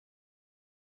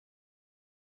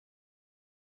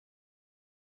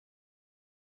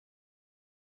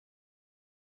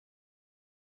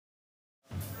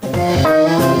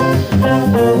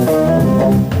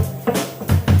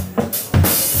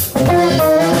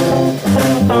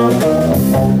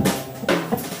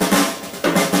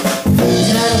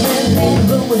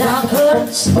Without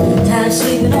curtains, tired of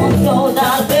sleeping on the floor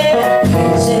without a bed.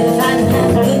 Said if I can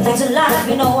have the good things in life,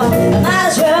 you know I might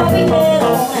as well be dead. I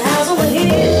want a house on the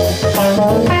hill.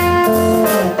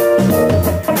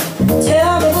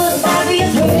 Tell me, wouldn't that be a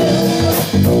thrill?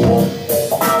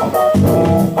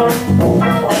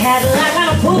 A Cadillac on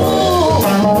a pool.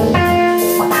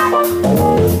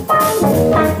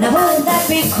 Now wouldn't that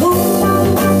be cool?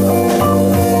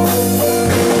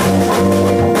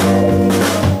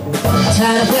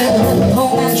 Tired of wearing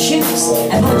home and shoes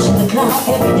and punching the clock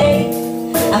every day.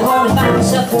 I'm gonna buy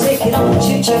myself a ticket on the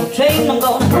choo-choo train. I'm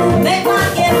gonna make my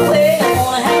getaway. I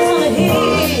want a house on the hill.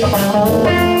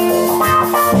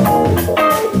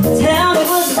 Tell me,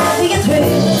 wouldn't that be a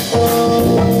thrill?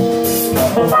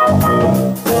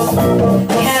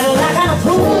 A Cadillac on a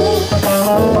pool.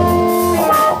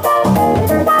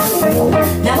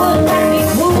 Now wouldn't that be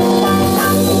cool?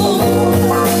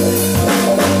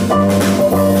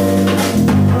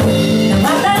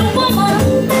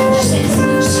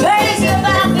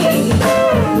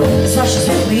 She's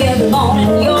with me every morning,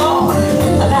 you're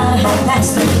about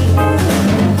 3:30.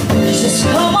 She says,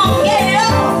 come on, get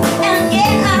up and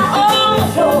get out on the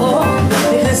floor,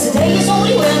 because today is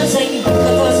only Wednesday,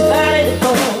 because Friday to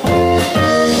go.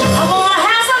 I want a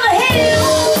house on the hill.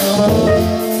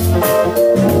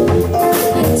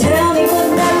 Tell me,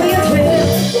 wouldn't that be a thrill?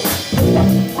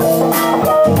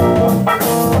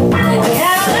 A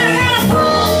Cadillac on a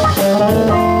pool.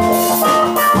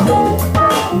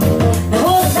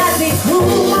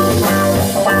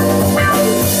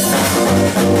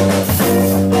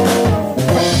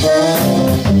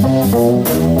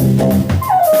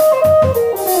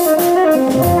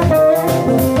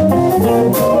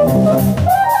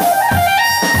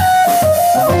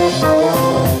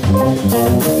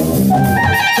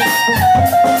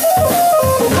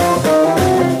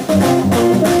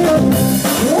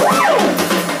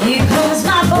 Here comes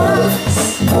my boss,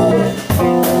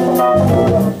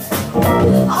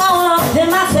 all up in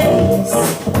my face.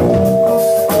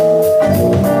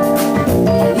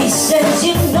 He says,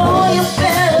 you know you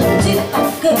better do a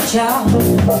good job,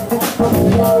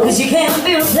 'cause you can't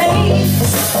be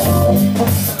replaced.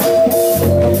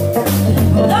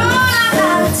 Lord, I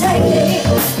gotta take it,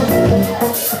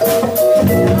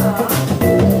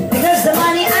 because the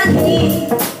money I need,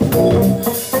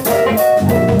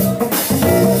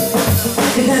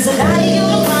 because the daddy you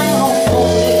don't buy a home for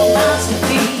little mouths to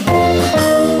feed.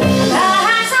 Got a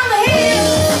house on the hill.